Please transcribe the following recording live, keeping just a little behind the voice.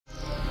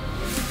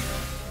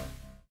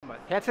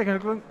Herzlichen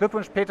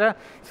Glückwunsch, Peter,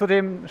 zu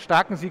dem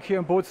starken Sieg hier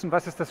in Bozen.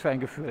 Was ist das für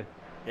ein Gefühl?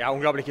 Ja,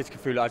 unglaubliches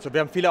Gefühl. Also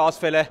wir haben viele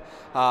Ausfälle,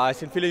 es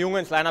sind viele Junge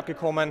ins Line-Up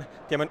gekommen,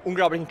 die haben einen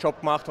unglaublichen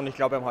Job gemacht und ich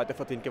glaube, wir haben heute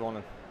verdient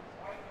gewonnen.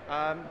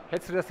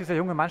 Hättest du das dieser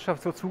jungen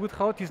Mannschaft so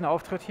zugetraut, diesen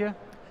Auftritt hier?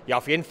 Ja,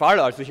 auf jeden Fall.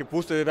 Also ich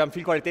wusste, wir haben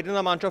viel Qualität in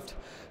der Mannschaft.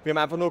 Wir haben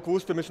einfach nur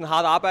gewusst, wir müssen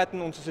hart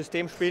arbeiten, unser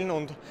System spielen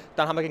und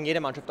dann haben wir gegen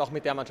jede Mannschaft, auch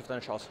mit der Mannschaft,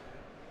 eine Chance.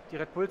 Die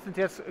Red Bulls sind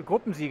jetzt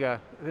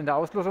Gruppensieger. In der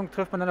Auslosung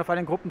trifft man dann auf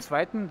einen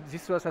Gruppenzweiten.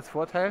 Siehst du das als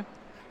Vorteil?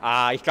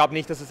 Ich glaube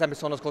nicht, dass es ein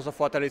besonders großer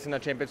Vorteil ist in der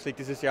Champions League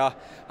dieses Jahr.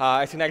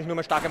 Es sind eigentlich nur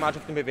mehr starke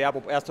Mannschaften im Bewerb,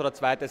 ob erste oder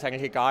zweite, ist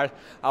eigentlich egal.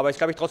 Aber es ist,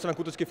 glaube ich, trotzdem ein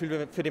gutes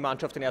Gefühl für die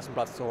Mannschaft, den ersten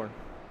Platz zu holen.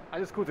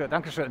 Alles Gute,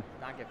 Dankeschön.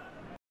 Danke.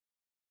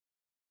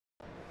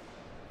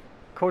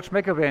 Coach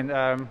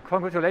McIlvane,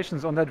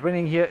 congratulations on that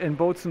winning here in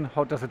Bozen.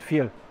 How does it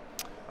feel?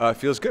 It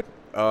feels good.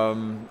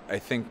 I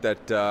think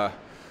that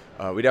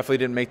we definitely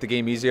didn't make the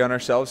game easy on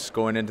ourselves.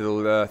 Going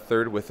into the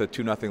third with a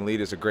 2-0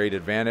 lead is a great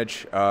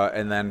advantage.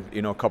 And then,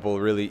 a couple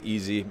of really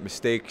easy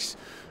mistakes.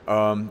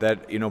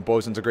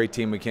 Bozen's a great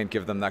team. We can't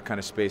give them that kind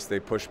of space.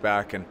 They push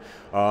back and,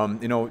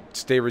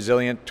 stay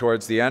resilient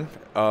towards the end.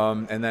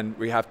 And then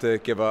we have to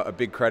give a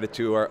big credit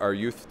to our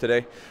youth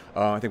today.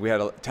 I think we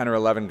had 10 or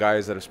 11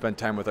 guys that have spent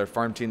time with our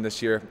farm team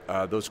this year.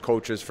 Those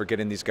coaches for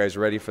getting these guys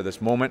ready for this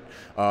moment.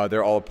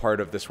 They're all a part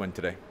of this win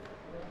today.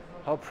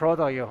 How proud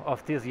are you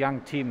of this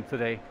young team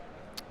today?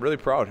 Really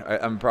proud.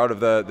 I'm proud of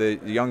the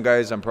young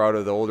guys. I'm proud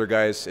of the older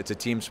guys. It's a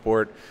team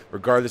sport,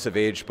 regardless of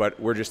age. But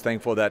we're just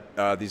thankful that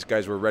these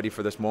guys were ready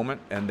for this moment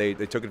and they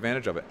took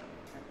advantage of it.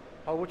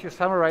 How would you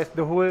summarize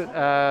the whole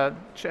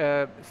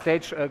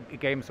stage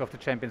games of the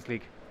Champions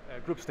League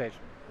group stage?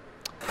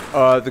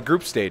 The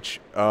group stage,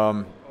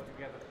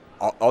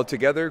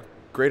 altogether,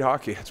 great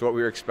hockey. That's what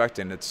we were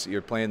expecting.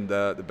 You're playing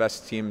the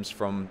best teams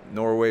from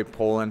Norway,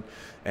 Poland,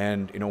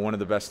 and one of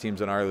the best teams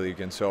in our league.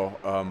 And so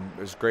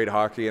it was great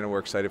hockey, and we're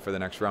excited for the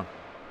next round.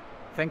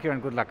 Thank you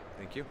and good luck.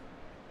 Thank you.